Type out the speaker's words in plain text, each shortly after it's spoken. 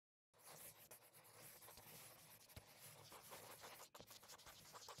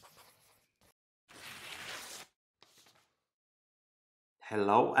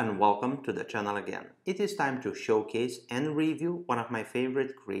Hello and welcome to the channel again. It is time to showcase and review one of my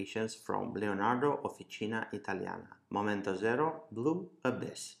favorite creations from Leonardo Officina Italiana, Momento Zero Blue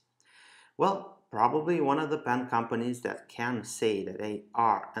Abyss. Well, probably one of the pen companies that can say that they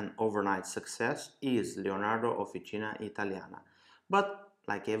are an overnight success is Leonardo Officina Italiana. But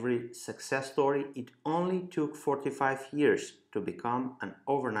like every success story, it only took 45 years to become an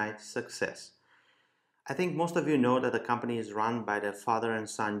overnight success. I think most of you know that the company is run by the father and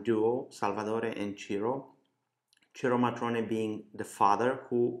son duo, Salvatore and Ciro. Ciro Matrone being the father,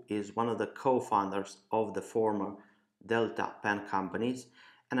 who is one of the co-founders of the former Delta pen companies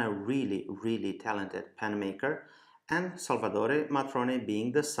and a really talented pen maker, and Salvatore Matrone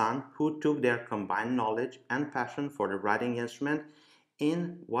being the son, who took their combined knowledge and passion for the writing instrument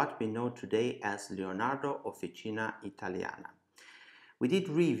in what we know today as Leonardo Officina Italiana. We did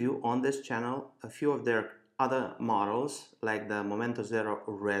review on this channel a few of their other models like the Momento Zero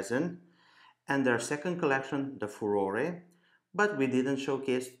Resin and their second collection, the Furore, but we didn't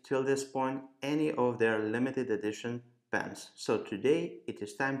showcase till this point any of their limited edition pens. So today it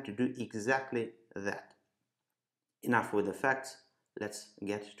is time to do exactly that. Enough with the facts, let's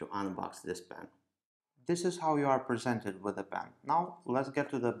get to unbox this pen. This is how you are presented with the pen. Now let's get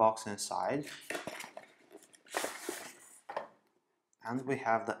to the box inside. And we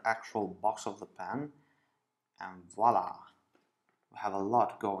have the actual box of the pen, and voila, we have a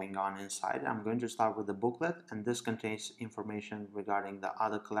lot going on inside. I'm going to start with the booklet, and this contains information regarding the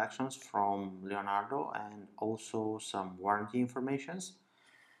other collections from Leonardo and also some warranty informations.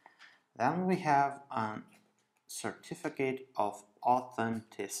 Then we have a certificate of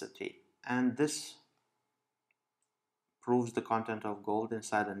authenticity, and this proves the content of gold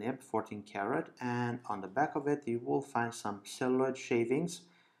inside the nib, 14 karat, and on the back of it you will find some celluloid shavings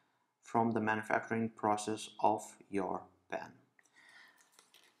from the manufacturing process of your pen.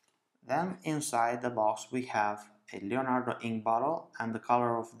 Then inside the box we have a Leonardo ink bottle, and the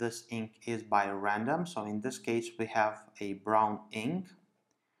color of this ink is by random, so in this case we have a brown ink.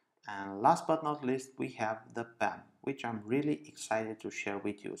 And last but not least we have the pen, which I'm really excited to share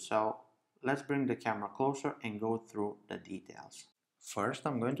with you. So let's bring the camera closer and go through the details. First,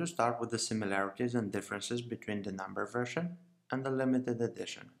 I'm going to start with the similarities and differences between the number version and the limited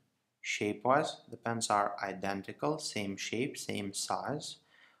edition. Shape-wise, the pens are identical, same shape, same size.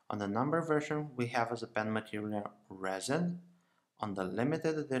 On the number version, we have as a pen material resin. On the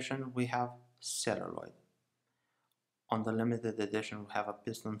limited edition, we have celluloid. On the limited edition, we have a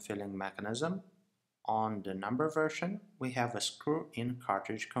piston filling mechanism. On the number version, we have a screw-in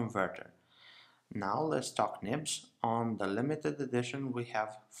cartridge converter. Now let's talk nibs. On the limited edition we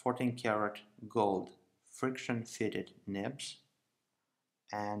have 14 karat gold friction fitted nibs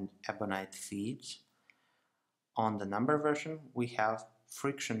and ebonite feeds. On the number version we have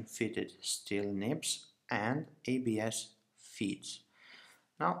friction fitted steel nibs and ABS feeds.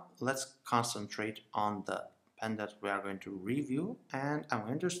 Now let's concentrate on the pen that we are going to review, and I'm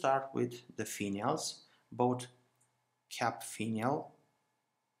going to start with the finials. Both cap finial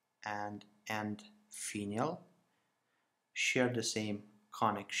and end finial share the same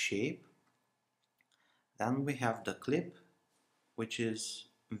conic shape. Then we have the clip, which is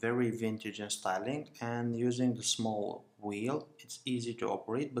very vintage in styling, and using the small wheel it's easy to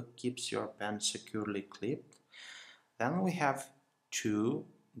operate but keeps your pen securely clipped. Then we have two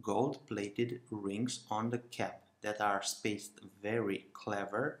gold plated rings on the cap that are spaced very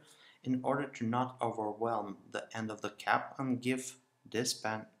clever in order to not overwhelm the end of the cap and give this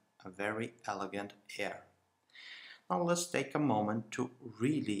pen a very elegant air. Now let's take a moment to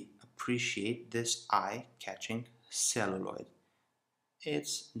really appreciate this eye-catching celluloid.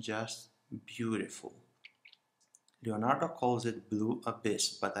 It's just beautiful. Leonardo calls it Blue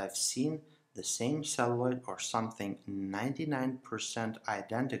Abyss, but I've seen the same celluloid or something 99%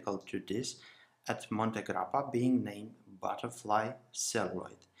 identical to this at Montegrappa being named Butterfly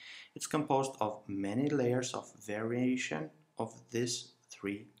Celluloid. It's composed of many layers of variation of these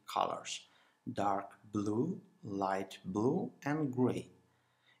three colors: dark blue, light blue, and gray.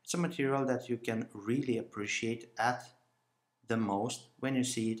 It's a material that you can really appreciate at the most when you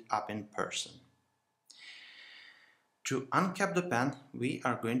see it up in person. To uncap the pen, we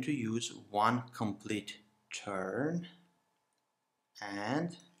are going to use one complete turn,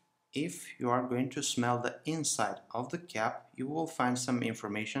 and if you are going to smell the inside of the cap, you will find some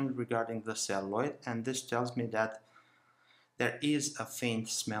information regarding the celluloid, and this tells me that there is a faint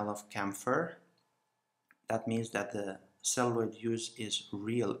smell of camphor. That means that the celluloid used is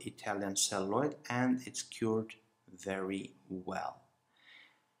real Italian celluloid and it's cured very well.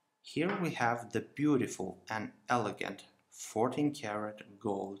 Here we have the beautiful and elegant 14 karat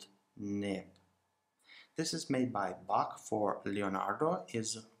gold nib. This is made by Bach for Leonardo,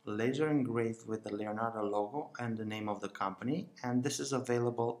 is laser engraved with the Leonardo logo and the name of the company, and this is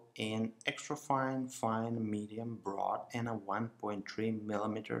available in extra fine, fine, medium, broad, and a 1.3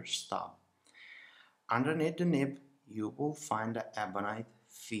 millimeter stub. Underneath the nib you will find the ebonite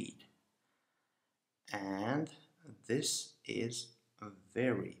feed, and this is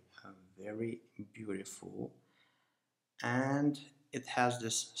very beautiful, and it has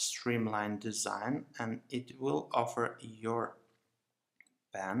this streamlined design, and it will offer your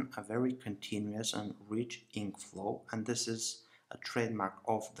pen a very continuous and rich ink flow, and this is a trademark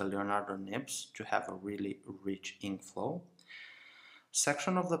of the Leonardo nibs, to have a really rich ink flow.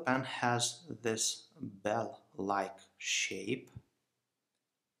 Section of the pen has this bell-like shape,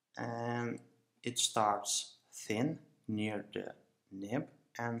 and it starts thin near the nib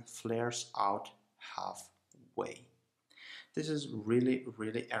and flares out halfway. This is really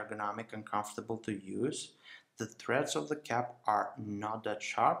ergonomic and comfortable to use. The threads of the cap are not that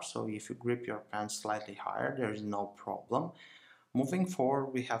sharp, so if you grip your pen slightly higher, there is no problem. Moving forward,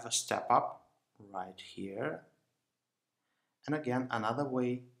 we have a step up right here. And again, another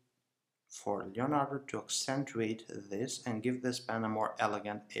way for Leonardo to accentuate this and give this pen a more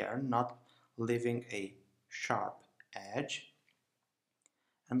elegant air, not leaving a sharp edge.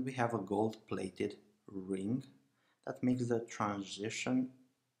 And we have a gold-plated ring that makes the transition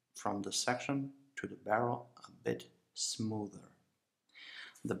from the section to the barrel a bit smoother.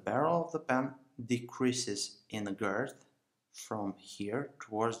 The barrel of the pen decreases in girth from here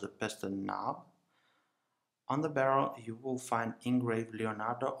towards the piston knob. On the barrel you will find engraved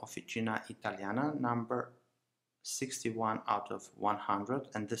Leonardo Officina Italiana number 61 out of 100,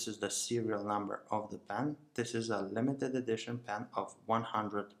 and this is the serial number of the pen. This is a limited edition pen of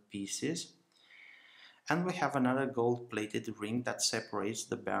 100 pieces. And we have another gold-plated ring that separates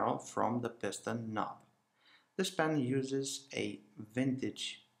the barrel from the piston knob. This pen uses a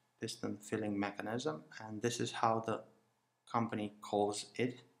vintage piston filling mechanism, and this is how the company calls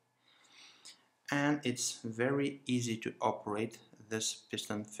it. And it's very easy to operate this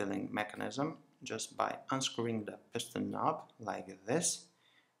piston filling mechanism just by unscrewing the piston knob like this,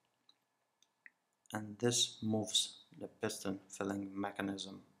 and this moves the piston filling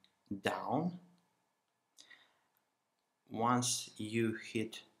mechanism down. Once you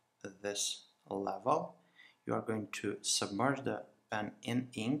hit this level, you are going to submerge the pen in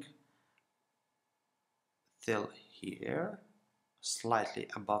ink till here, slightly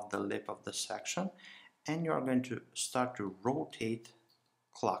above the lip of the section, and you are going to start to rotate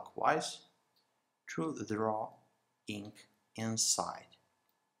clockwise to draw ink inside.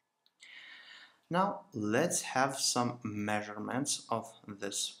 Now let's have some measurements of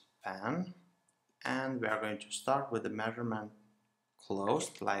this pen, and we are going to start with the measurement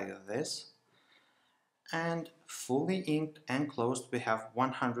closed like this, and fully inked and closed we have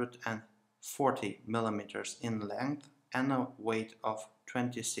 140 millimeters in length and a weight of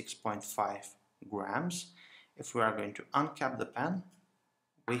 26.5 grams. If we are going to uncap the pen,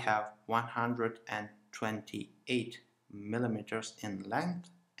 we have 128 millimeters in length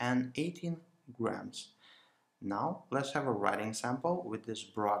and 18 grams. Now let's have a writing sample with this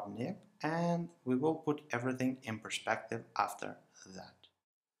broad nib, and we will put everything in perspective after that.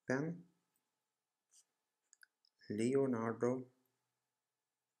 Pen Leonardo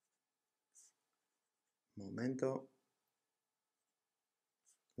Momento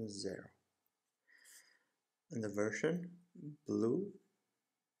 0. And the version Blue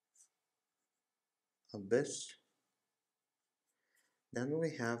Abyss. Then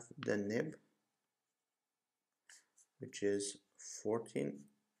we have the nib, which is 14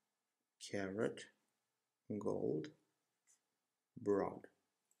 karat gold broad.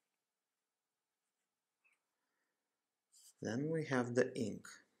 Then we have the ink,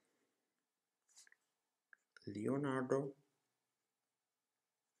 Leonardo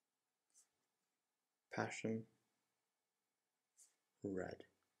Passion Red.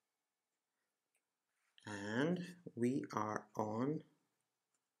 And we are on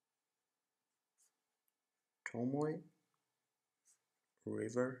Tomoe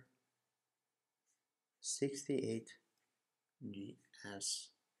River 68 GSM.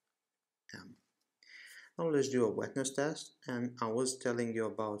 Now let's do a wetness test, and I was telling you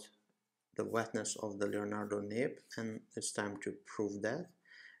about the wetness of the Leonardo nib, and it's time to prove that.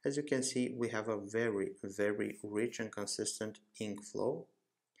 As you can see, we have a very rich and consistent ink flow.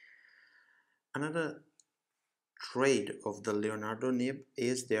 Another trait of the Leonardo nib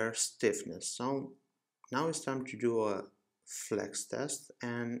is their stiffness. So now it's time to do a flex test,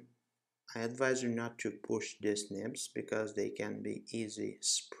 and I advise you not to push these nibs because they can be easy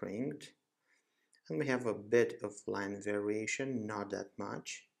springed. And we have a bit of line variation, not that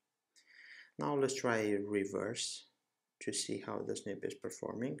much. Now let's try a reverse to see how this nib is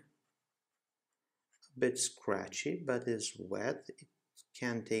performing. A bit scratchy, but is wet. It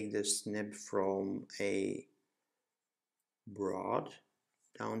can take this nib from a broad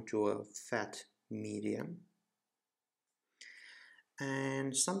down to a fat medium.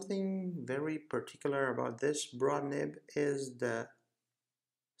 And something very particular about this broad nib is the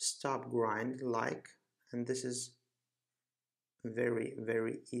stop grind like, and this is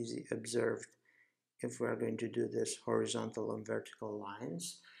very easy observed if we are going to do this horizontal and vertical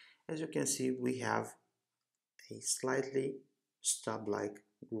lines. As you can see, we have a slightly stub-like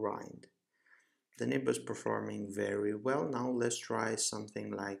grind. The nib is performing very well. Now let's try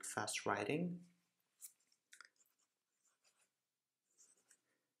something like fast writing.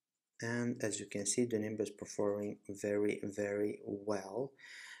 And as you can see, the nib is performing very well.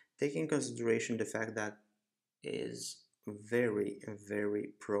 Take in consideration the fact that it is very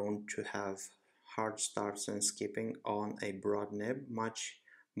prone to have hard starts and skipping on a broad nib, much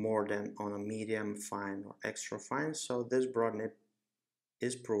more than on a medium, fine, or extra fine. So this broad nib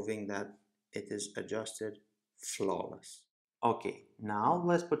is proving that it is adjusted flawless. Okay, now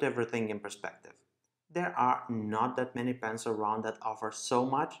let's put everything in perspective. There are not that many pens around that offer so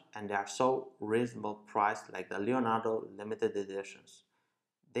much and they are so reasonable priced like the Leonardo limited editions.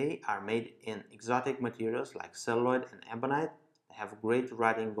 They are made in exotic materials like celluloid and ebonite. They have great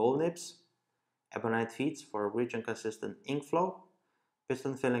writing roll nibs, ebonite feeds for a rich and consistent ink flow,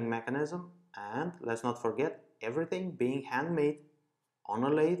 piston filling mechanism, and let's not forget everything being handmade on a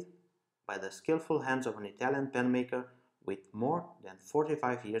lathe by the skillful hands of an Italian pen maker with more than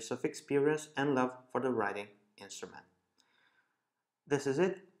 45 years of experience and love for the writing instrument. This is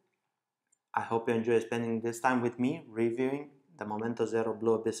it. I hope you enjoy spending this time with me reviewing the Momento Zero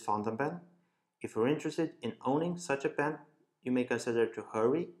Blue Abyss fountain pen. If you're interested in owning such a pen, you may consider to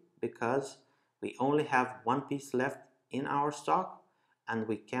hurry because we only have one piece left in our stock and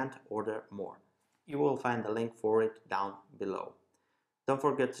we can't order more. You will find the link for it down below. Don't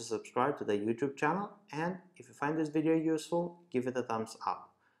forget to subscribe to the YouTube channel, and if you find this video useful, give it a thumbs up.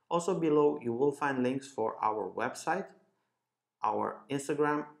 Also below you will find links for our website, our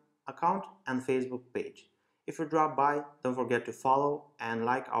Instagram account and Facebook page. If you drop by, don't forget to follow and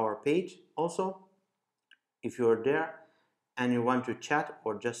like our page. Also, if you are there and you want to chat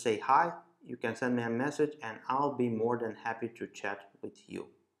or just say hi, you can send me a message and I'll be more than happy to chat with you.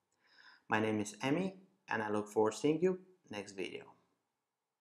 My name is Emmy and I look forward to seeing you next video.